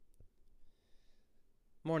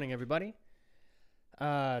Morning, everybody.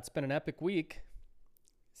 It's been an epic week.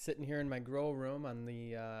 Sitting here in my grow room on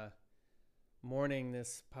the morning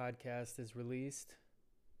this podcast is released.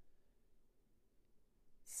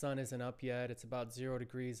 Sun isn't up yet. It's about 0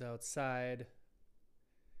 degrees outside.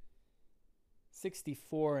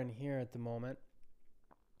 64 in here at the moment.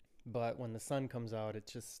 But when the sun comes out, it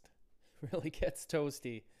just really gets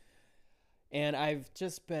toasty. And I've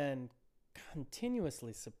just been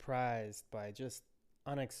continuously surprised by just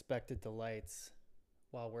unexpected delights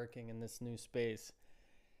while working in this new space.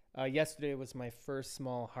 Yesterday was my first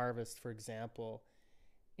small harvest, for example,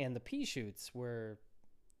 and the pea shoots were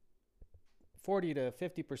 40 to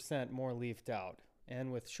 50% more leafed out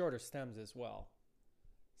and with shorter stems as well.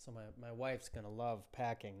 So my wife's going to love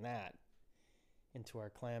packing that into our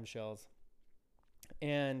clamshells.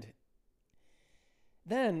 And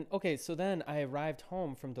then I arrived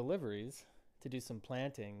home from deliveries to do some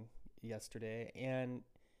planting yesterday, and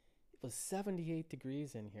it was 78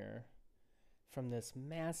 degrees in here from this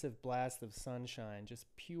massive blast of sunshine, just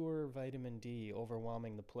pure vitamin D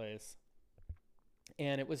overwhelming the place.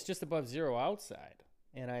 And it was just above zero outside.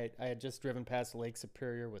 And I had just driven past Lake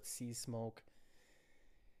Superior with sea smoke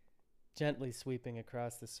gently sweeping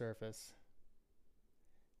across the surface.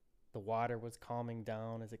 The water was calming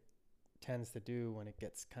down as it tends to do when it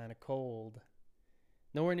gets kind of cold.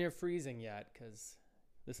 Nowhere near freezing yet because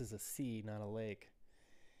this is a sea, not a lake.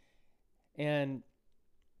 And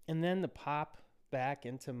then the pop back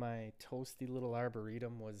into my toasty little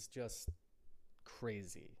arboretum was just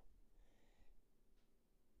crazy.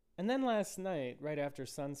 And then last night, right after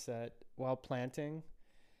sunset, while planting,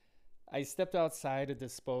 I stepped outside to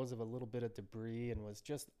dispose of a little bit of debris and was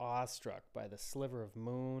just awestruck by the sliver of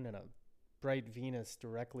moon and a bright Venus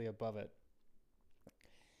directly above it.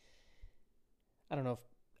 I don't know if,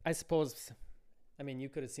 I suppose, you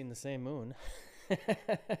could have seen the same moon.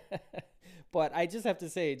 But I just have to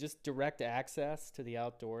say, just direct access to the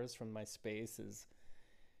outdoors from my space is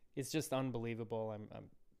just unbelievable. I'm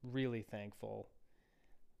really thankful.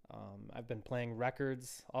 I've been playing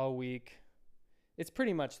records all week. It's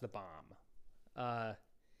pretty much the bomb.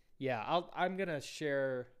 I'm gonna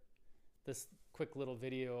share this quick little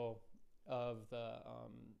video of the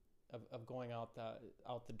of going out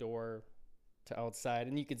the door to outside,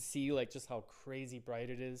 and you can see like just how crazy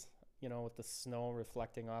bright it is, with the snow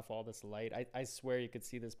reflecting off all this light. I swear you could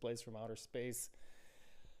see this place from outer space.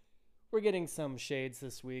 We're getting some shades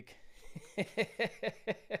this week.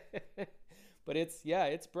 But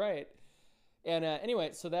it's bright. And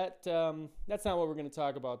anyway, so that's not what we're going to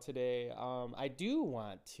talk about today. I do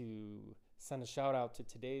want to send a shout out to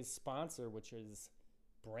today's sponsor, which is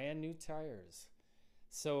Brand New Tires.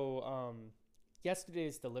 So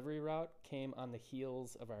yesterday's delivery route came on the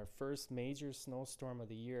heels of our first major snowstorm of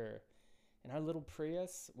the year. And our little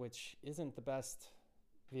Prius, which isn't the best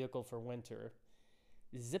vehicle for winter,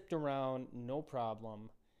 zipped around no problem.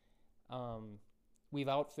 We've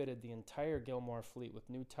outfitted the entire Gilmore fleet with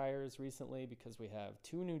new tires recently because we have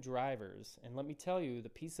 2 new drivers. And let me tell you, the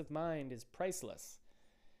peace of mind is priceless.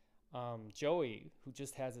 Joey, who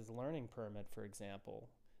just has his learning permit, for example,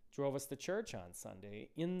 drove us to church on Sunday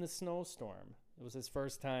in the snowstorm. It was his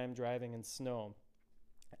first time driving in snow.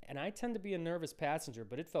 And I tend to be a nervous passenger,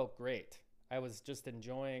 but it felt great. I was just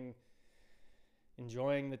enjoying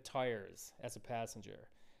the tires as a passenger.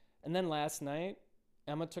 And then last night,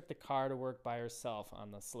 Emma took the car to work by herself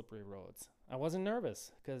on the slippery roads. I wasn't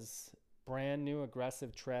nervous because brand new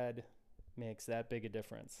aggressive tread makes that big a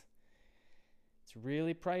difference. It's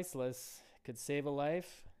really priceless. It could save a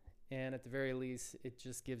life, and at the very least, it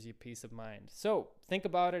just gives you peace of mind. So think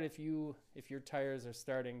about it if your tires are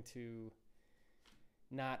starting to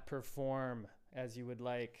not perform as you would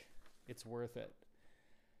like. It's worth it.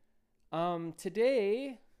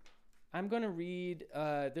 Today, I'm going to read,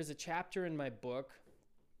 there's a chapter in my book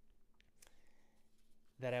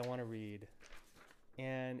that I want to read.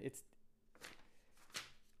 And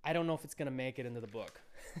I don't know if it's going to make it into the book.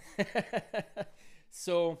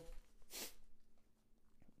 So,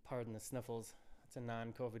 pardon the sniffles. It's a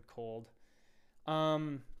non-COVID cold. I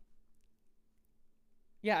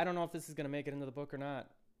don't know if this is going to make it into the book or not.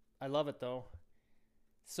 I love it though.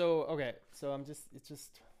 So, okay. So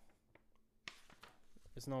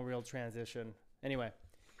there's no real transition. Anyway,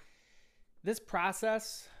 this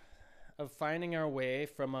process of finding our way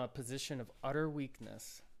from a position of utter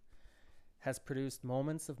weakness has produced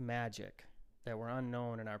moments of magic that were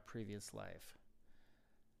unknown in our previous life.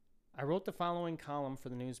 I wrote the following column for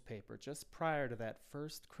the newspaper just prior to that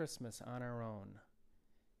first Christmas on our own.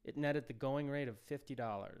 It netted the going rate of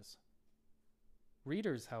 $50.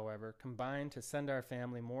 Readers, however, combined to send our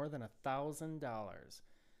family more than $1,000,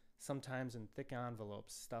 sometimes in thick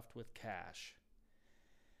envelopes stuffed with cash.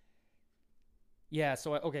 Yeah,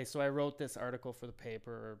 so I wrote this article for the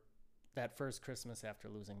paper that first Christmas after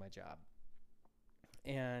losing my job.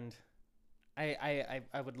 And I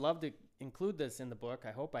would love to include this in the book.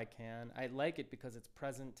 I hope I can. I like it because it's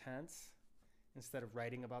present tense instead of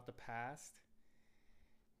writing about the past.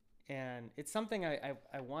 And it's something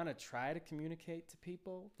I want to try to communicate to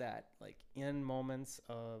people, that like in moments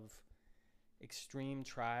of extreme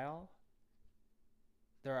trial,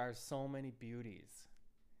 there are so many beauties,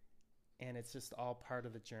 and it's just all part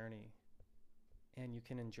of the journey, and you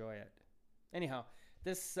can enjoy it. Anyhow,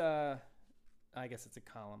 this, I guess it's a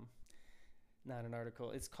column, not an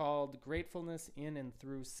article. It's called Gratefulness in and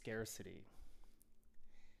Through Scarcity.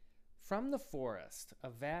 From the forest, a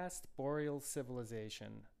vast boreal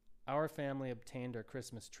civilization, our family obtained our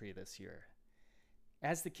Christmas tree this year.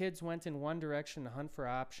 As the kids went in one direction to hunt for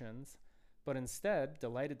options, but instead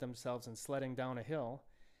delighted themselves in sledding down a hill,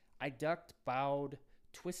 I ducked, bowed,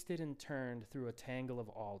 twisted, and turned through a tangle of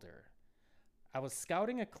alder. I was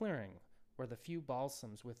scouting a clearing where the few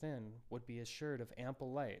balsams within would be assured of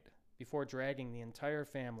ample light before dragging the entire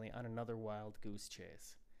family on another wild goose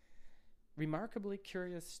chase. Remarkably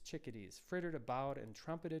curious chickadees frittered about and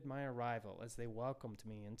trumpeted my arrival as they welcomed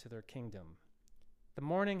me into their kingdom. The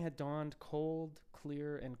morning had dawned cold,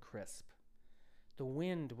 clear, and crisp. The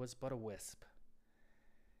wind was but a wisp.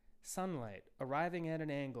 Sunlight, arriving at an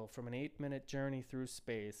angle from an 8-minute journey through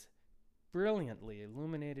space, brilliantly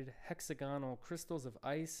illuminated hexagonal crystals of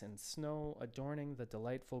ice and snow adorning the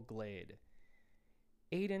delightful glade.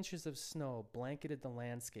 8 inches of snow blanketed the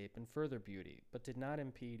landscape in further beauty, but did not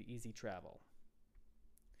impede easy travel.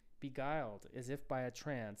 Beguiled, as if by a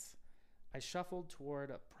trance, I shuffled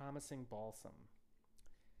toward a promising balsam.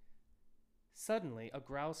 Suddenly, a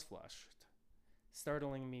grouse flushed,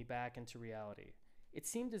 startling me back into reality. It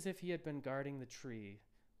seemed as if he had been guarding the tree,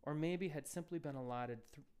 or maybe I had simply been allotted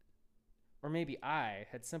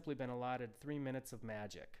 3 minutes of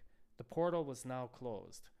magic. The portal was now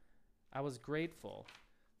closed. I was grateful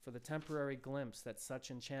for the temporary glimpse that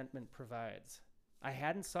such enchantment provides. I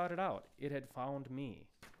hadn't sought it out. It had found me.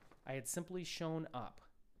 I had simply shown up.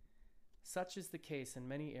 Such is the case in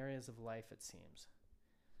many areas of life, it seems.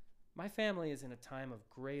 My family is in a time of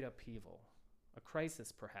great upheaval, a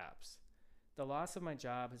crisis perhaps. The loss of my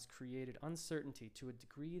job has created uncertainty to a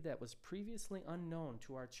degree that was previously unknown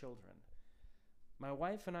to our children. My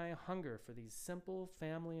wife and I hunger for these simple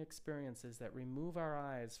family experiences that remove our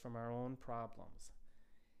eyes from our own problems.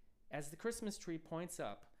 As the Christmas tree points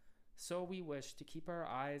up, so we wish to keep our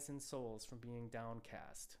eyes and souls from being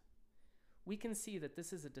downcast. We can see that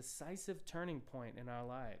this is a decisive turning point in our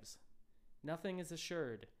lives. Nothing is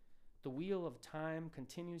assured. The wheel of time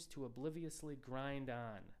continues to obliviously grind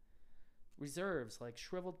on. Reserves, like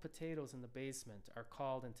shriveled potatoes in the basement, are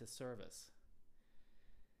called into service.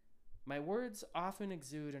 My words often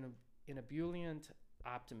exude an ebullient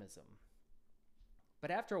optimism. But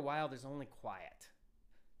after a while, there's only quiet.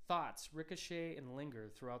 Thoughts ricochet and linger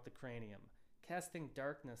throughout the cranium, casting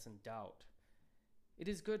darkness and doubt. It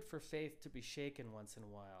is good for faith to be shaken once in a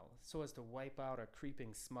while, so as to wipe out a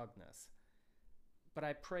creeping smugness. But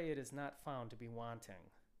I pray it is not found to be wanting.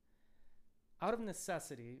 Out of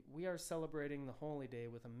necessity, we are celebrating the holy day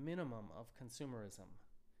with a minimum of consumerism.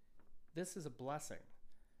 This is a blessing.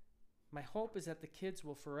 My hope is that the kids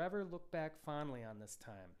will forever look back fondly on this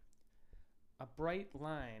time. A bright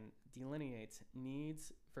line delineates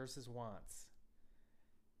needs versus wants.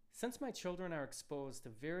 Since my children are exposed to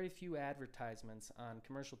very few advertisements on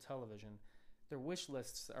commercial television, their wish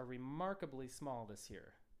lists are remarkably small this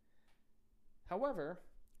year. However,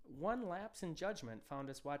 one lapse in judgment found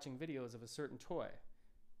us watching videos of a certain toy.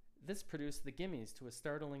 This produced the gimmies to a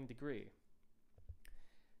startling degree.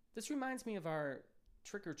 This reminds me of our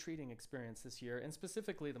trick-or-treating experience this year, and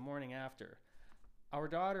specifically the morning after. Our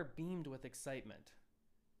daughter beamed with excitement.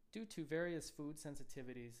 Due to various food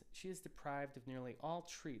sensitivities, she is deprived of nearly all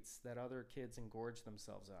treats that other kids engorge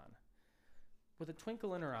themselves on. With a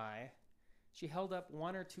twinkle in her eye, she held up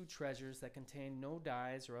 1 or 2 treasures that contained no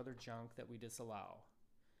dyes or other junk that we disallow.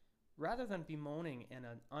 Rather than bemoaning an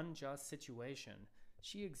unjust situation,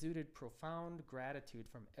 she exuded profound gratitude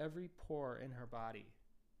from every pore in her body.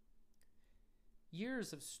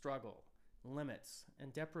 Years of struggle, limits,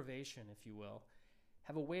 and deprivation, if you will,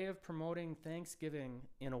 have a way of promoting Thanksgiving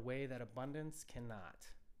in a way that abundance cannot.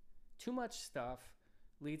 Too much stuff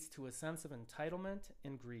leads to a sense of entitlement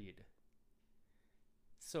and greed.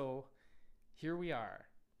 So, here we are.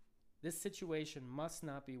 This situation must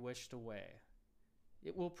not be wished away.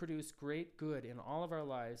 It will produce great good in all of our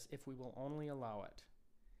lives if we will only allow it.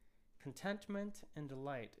 Contentment and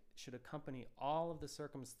delight should accompany all of the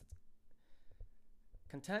circumstances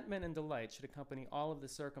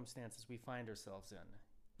we find ourselves in,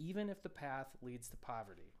 even if the path leads to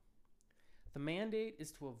poverty. The mandate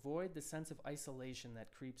is to avoid the sense of isolation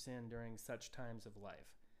that creeps in during such times of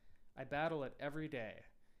life. I battle it every day.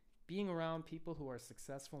 Being around people who are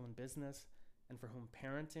successful in business and for whom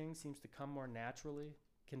parenting seems to come more naturally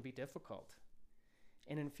can be difficult.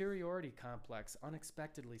 An inferiority complex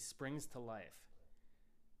unexpectedly springs to life.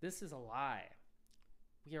 This is a lie.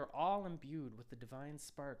 We are all imbued with the divine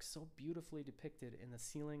spark so beautifully depicted in the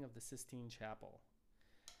ceiling of the Sistine Chapel.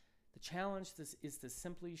 The challenge is to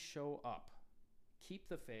simply show up, keep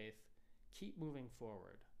the faith, keep moving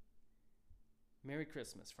forward. Merry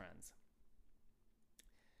Christmas, friends.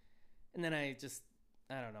 And then I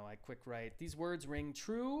quick write, these words ring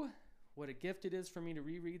true. What a gift it is for me to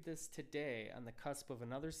reread this today on the cusp of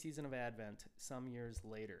another season of Advent some years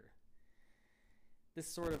later. This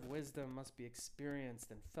sort of wisdom must be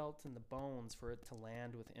experienced and felt in the bones for it to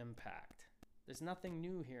land with impact. There's nothing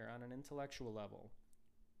new here on an intellectual level,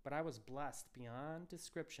 but I was blessed beyond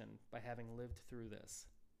description by having lived through this.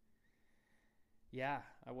 Yeah,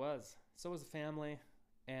 I was. So was the family,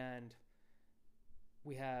 and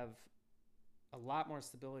we have a lot more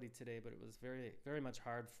stability today, but it was very, very much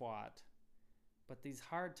hard fought. But these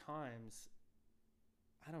hard times,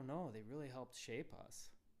 I don't know, they really helped shape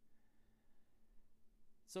us.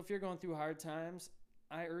 So if you're going through hard times,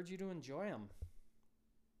 I urge you to enjoy them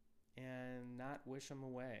and not wish them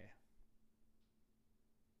away.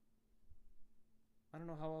 I don't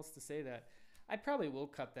know how else to say that. I probably will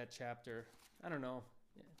cut that chapter. I don't know.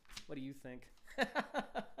 What do you think?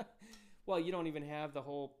 Well, you don't even have the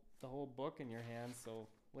whole book in your hands, so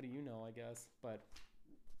what do you know, I guess. But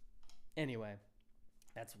anyway,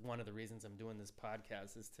 that's one of the reasons I'm doing this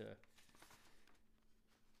podcast, is to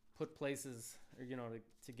put places, or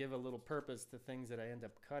to give a little purpose to things that I end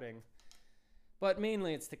up cutting. But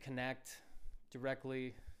mainly it's to connect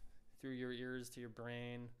directly through your ears to your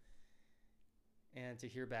brain and to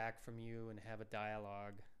hear back from you and have a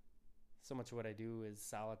dialogue. So much of what I do is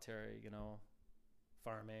solitary,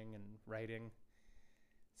 farming and writing.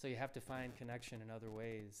 So you have to find connection in other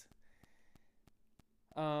ways.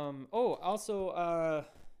 Also,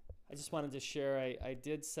 I just wanted to share, I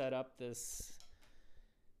did set up this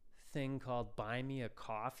thing called Buy Me a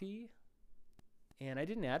Coffee, and I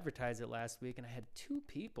didn't advertise it last week, and I had 2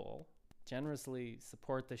 people generously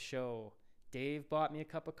support the show. Dave bought me a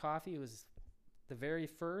cup of coffee. It was the very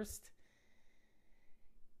first.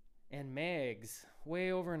 And Megs,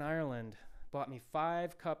 way over in Ireland, bought me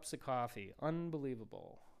 5 cups of coffee.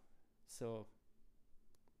 Unbelievable. So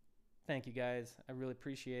thank you guys. I really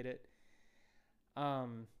appreciate it.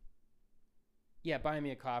 Yeah, Buy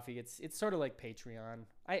Me a Coffee. It's sort of like Patreon.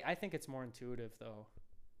 I think it's more intuitive, though.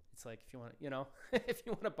 It's like if you want, if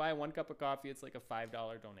you want to buy 1 cup of coffee, it's like a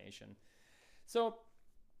 $5 donation. So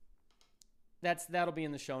that'll be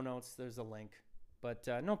in the show notes. There's a link, but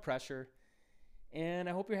no pressure. And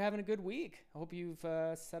I hope you're having a good week. I hope you've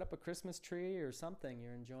set up a Christmas tree or something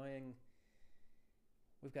you're enjoying.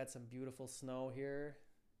 We've got some beautiful snow here.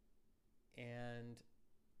 And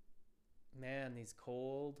man, these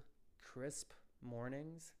cold, crisp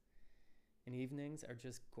mornings and evenings are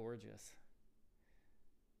just gorgeous.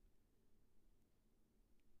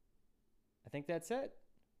 I think that's it.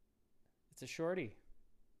 It's a shorty.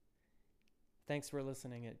 Thanks for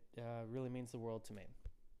listening. It really means the world to me.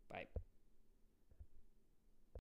 Bye.